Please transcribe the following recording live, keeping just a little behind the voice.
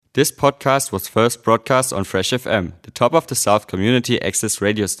This podcast was first broadcast on Fresh FM, the top of the South community access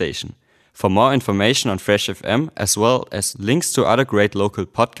radio station. For more information on Fresh FM, as well as links to other great local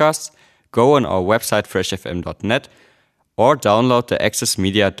podcasts, go on our website freshfm.net or download the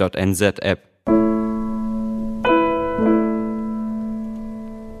accessmedia.nz app.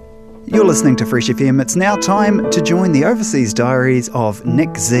 You're listening to Fresh FM. It's now time to join the overseas diaries of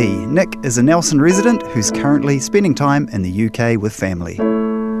Nick Z. Nick is a Nelson resident who's currently spending time in the UK with family.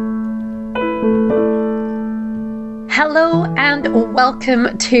 Hello and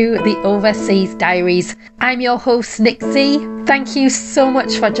welcome to the Overseas Diaries. I'm your host Nick Z. Thank you so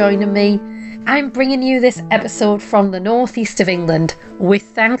much for joining me. I'm bringing you this episode from the northeast of England with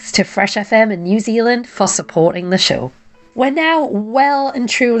thanks to Fresh FM in New Zealand for supporting the show. We're now well and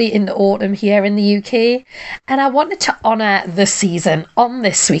truly into autumn here in the UK, and I wanted to honour the season on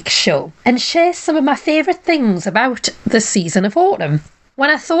this week's show and share some of my favourite things about the season of autumn. When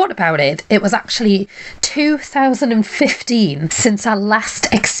I thought about it, it was actually 2015 since I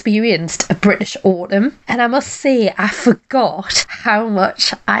last experienced a British autumn, and I must say I forgot how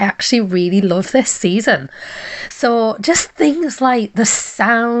much I actually really love this season. So just things like the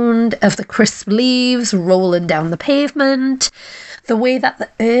sound of the crisp leaves rolling down the pavement, the way that the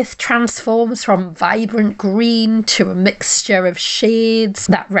earth transforms from vibrant green to a mixture of shades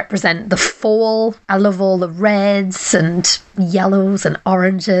that represent the fall. I love all the reds and yellows and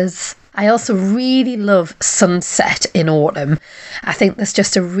oranges. I also really love sunset in autumn. I think there's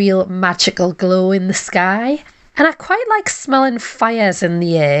just a real magical glow in the sky. And I quite like smelling fires in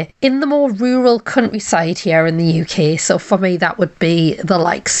the air in the more rural countryside here in the UK. So for me, that would be the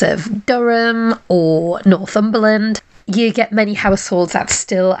likes of Durham or Northumberland. You get many households that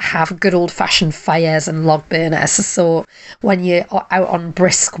still have good old-fashioned fires and log burners. So when you're out on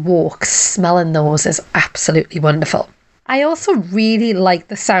brisk walks, smelling those is absolutely wonderful. I also really like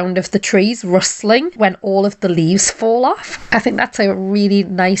the sound of the trees rustling when all of the leaves fall off. I think that's a really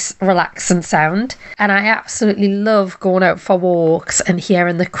nice, relaxing sound. And I absolutely love going out for walks and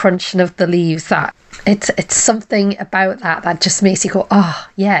hearing the crunching of the leaves. That it's something about that just makes you go, oh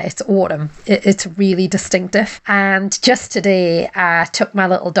yeah, it's autumn. It's really distinctive. And just today I took my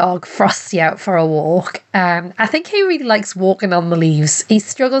little dog Frosty out for a walk, and I think he really likes walking on the leaves. He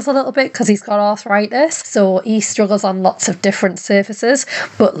struggles a little bit because he's got arthritis, so he struggles on lots of different surfaces,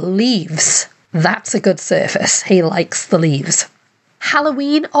 but leaves, that's a good surface. He likes the leaves.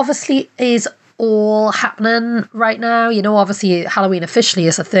 Halloween obviously is all happening right now. You know, obviously Halloween officially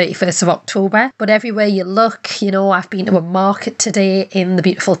is the 31st of October, but everywhere you look, you know, I've been to a market today in the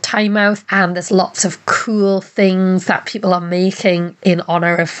beautiful Tynemouth, and there's lots of cool things that people are making in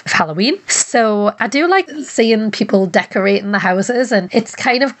honour of Halloween. So I do like seeing people decorating the houses, and it's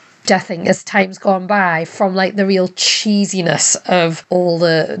kind of, I think, as time's gone by, from like the real cheesiness of all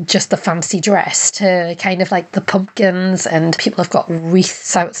the fancy dress to kind of like the pumpkins, and people have got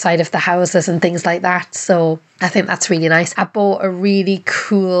wreaths outside of the houses and things like that. So I think that's really nice. I bought a really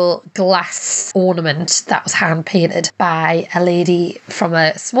cool glass ornament that was hand painted by a lady from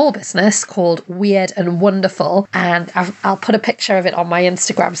a small business called Weird and Wonderful, and I'll put a picture of it on my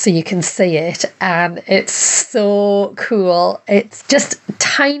Instagram so you can see it, and it's so cool. It's just a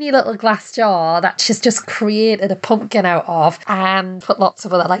tiny little glass jar that she's just created a pumpkin out of and put lots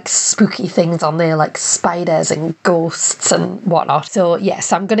of other like spooky things on there, like spiders and ghosts and whatnot. So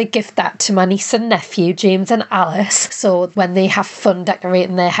yes, I'm going to gift that to my niece and nephew, James and Alice, so when they have fun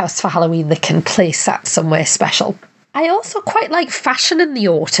decorating their house for Halloween, they can place that somewhere special. I also quite like fashion in the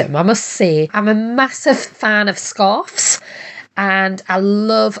autumn, I must say. I'm a massive fan of scarves, and I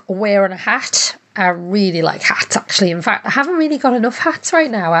love wearing a hat. I really like hats, actually. In fact, I haven't really got enough hats right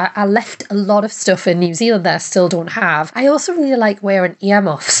now. I left a lot of stuff in New Zealand that I still don't have. I also really like wearing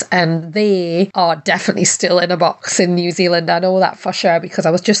earmuffs, and they are definitely still in a box in New Zealand. I know that for sure because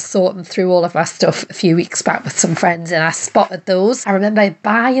I was just sorting through all of my stuff a few weeks back with some friends, and I spotted those. I remember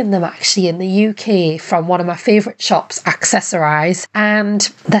buying them actually in the UK from one of my favourite shops, Accessorize, and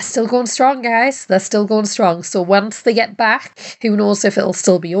they're still going strong, guys. They're still going strong. So once they get back, who knows if it'll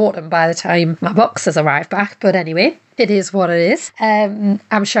still be autumn by the time my boxes arrive back, but anyway, it is what it is.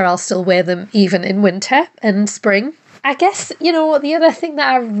 I'm sure I'll still wear them even in winter and spring. I guess, you know, the other thing that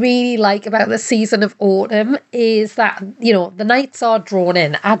I really like about the season of autumn is that, you know, the nights are drawn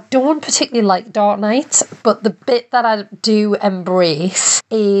in. I don't particularly like dark nights, but the bit that I do embrace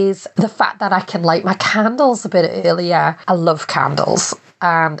is the fact that I can light my candles a bit earlier. I love candles,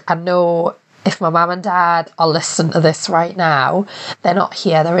 and I know if my mum and dad are listening to this right now, they're not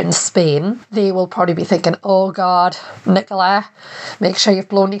here, they're in Spain, they will probably be thinking, oh God, Nicola, make sure you've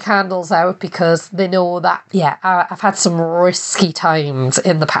blown your candles out, because they know that, yeah, I've had some risky times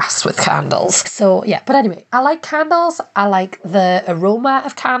in the past with candles. So yeah, but anyway, I like candles. I like the aroma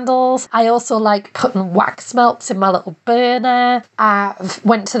of candles. I also like putting wax melts in my little burner. I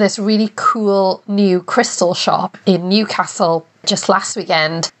went to this really cool new crystal shop in Newcastle just last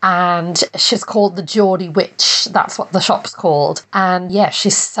weekend, and she's called the Geordie Witch. That's what the shop's called. And yeah,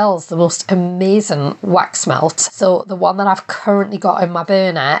 she sells the most amazing wax melt. So the one that I've currently got in my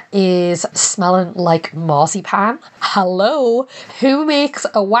burner is smelling like marzipan. Hello, who makes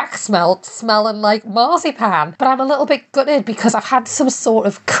a wax melt smelling like marzipan? But I'm a little bit gutted because I've had some sort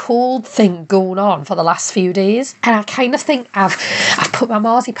of cold thing going on for the last few days, and I kind of think I've put my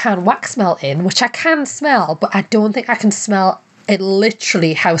marzipan wax melt in, which I can smell, but I don't think I can smell it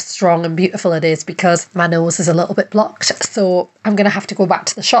literally how strong and beautiful it is, because my nose is a little bit blocked. So I'm going to have to go back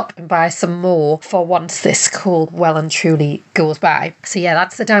to the shop and buy some more for once this cold well and truly goes by. So yeah,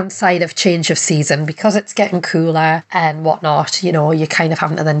 that's the downside of change of season, because it's getting cooler and whatnot, you know, you're kind of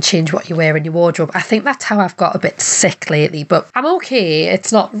having to then change what you wear in your wardrobe. I think that's how I've got a bit sick lately, but I'm okay.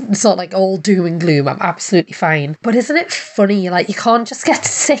 It's not like all doom and gloom. I'm absolutely fine. But isn't it funny, like, you can't just get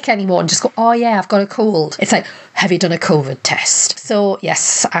sick anymore and just go, oh yeah, I've got a cold. It's like, have you done a COVID test? So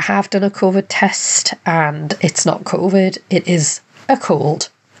yes, I have done a COVID test, and it's not COVID, it is a cold.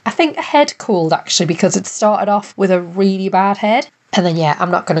 I think a head cold, actually, because it started off with a really bad head. And then yeah, I'm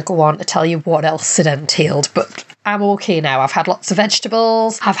not going to go on to tell you what else it entailed, but I'm okay now. I've had lots of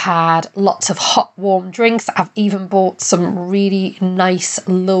vegetables, I've had lots of hot warm drinks, I've even bought some really nice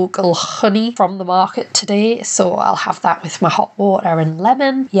local honey from the market today, so I'll have that with my hot water and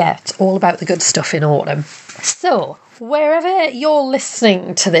lemon. Yeah, it's all about the good stuff in autumn. So wherever you're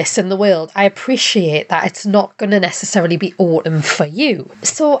listening to this in the world, I appreciate that it's not going to necessarily be autumn for you.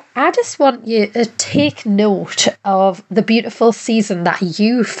 So I just want you to take note of the beautiful season that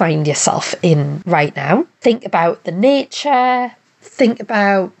you find yourself in right now. Think about the nature, think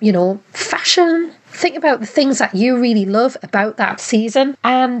about, you know, fashion, think about the things that you really love about that season,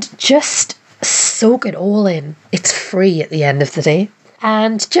 and just soak it all in. It's free at the end of the day.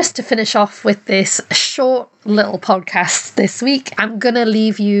 And just to finish off with this short little podcast this week, I'm going to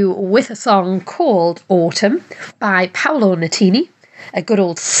leave you with a song called Autumn by Paolo Nutini, a good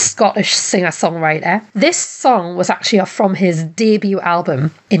old Scottish singer-songwriter. This song was actually from his debut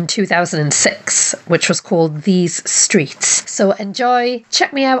album in 2006, which was called These Streets. So enjoy.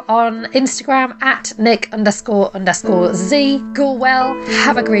 Check me out on Instagram at Nick__Z. Go well,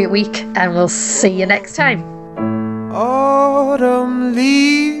 have a great week, and we'll see you next time. Autumn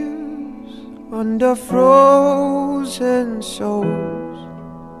leaves under frozen souls,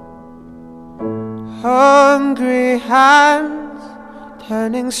 hungry hands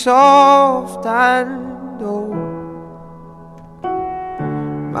turning soft and old.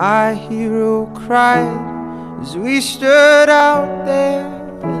 My hero cried as we stood out there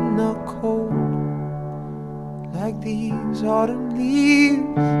in the cold. Like these autumn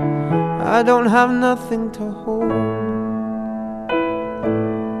leaves, I don't have nothing to hold.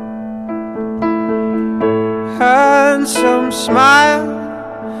 Handsome smile,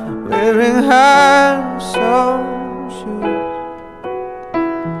 wearing handsome shoes,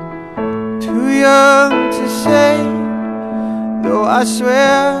 too young to say, though I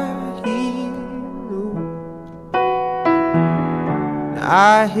swear he knew.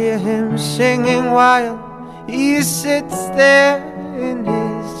 I hear him singing while he sits there in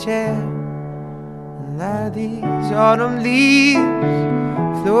his chair. And like these autumn leaves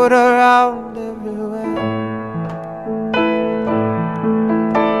float around everywhere.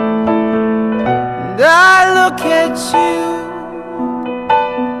 And I look at you,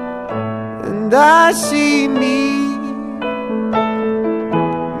 and I see me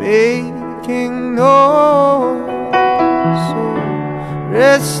making noise so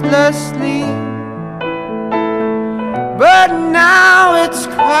restlessly. But now it's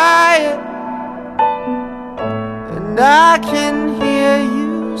quiet, and I can hear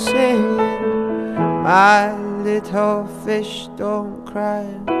you singing, my little fish don't cry,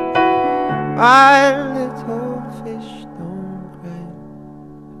 my little fish don't cry.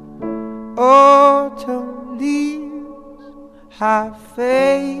 Autumn leaves have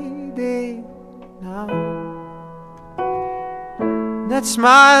faded now. That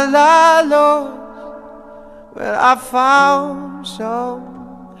smile I lost, well, I found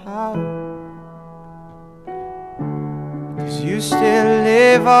somehow. 'Cause you still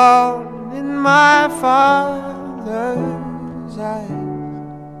live on in my Father's eyes.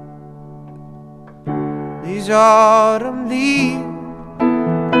 these autumn leaves.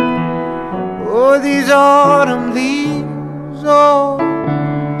 Oh, these autumn leaves, oh,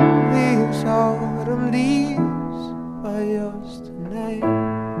 these autumn leaves are yours tonight.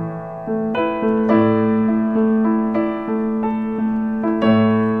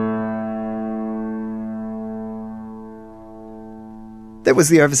 That was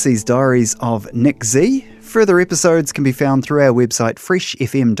the Overseas Diaries of Nick Z. Further episodes can be found through our website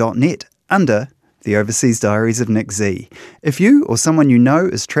freshfm.net under The Overseas Diaries of Nick Z. If you or someone you know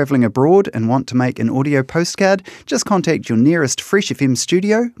is travelling abroad and want to make an audio postcard, just contact your nearest Fresh FM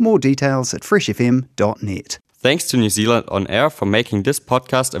studio. More details at freshfm.net. Thanks to New Zealand On Air for making this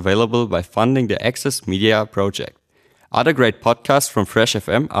podcast available by funding the Access Media project. Other great podcasts from Fresh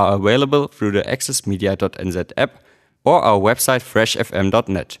FM are available through the accessmedia.nz app or our website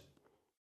freshfm.net.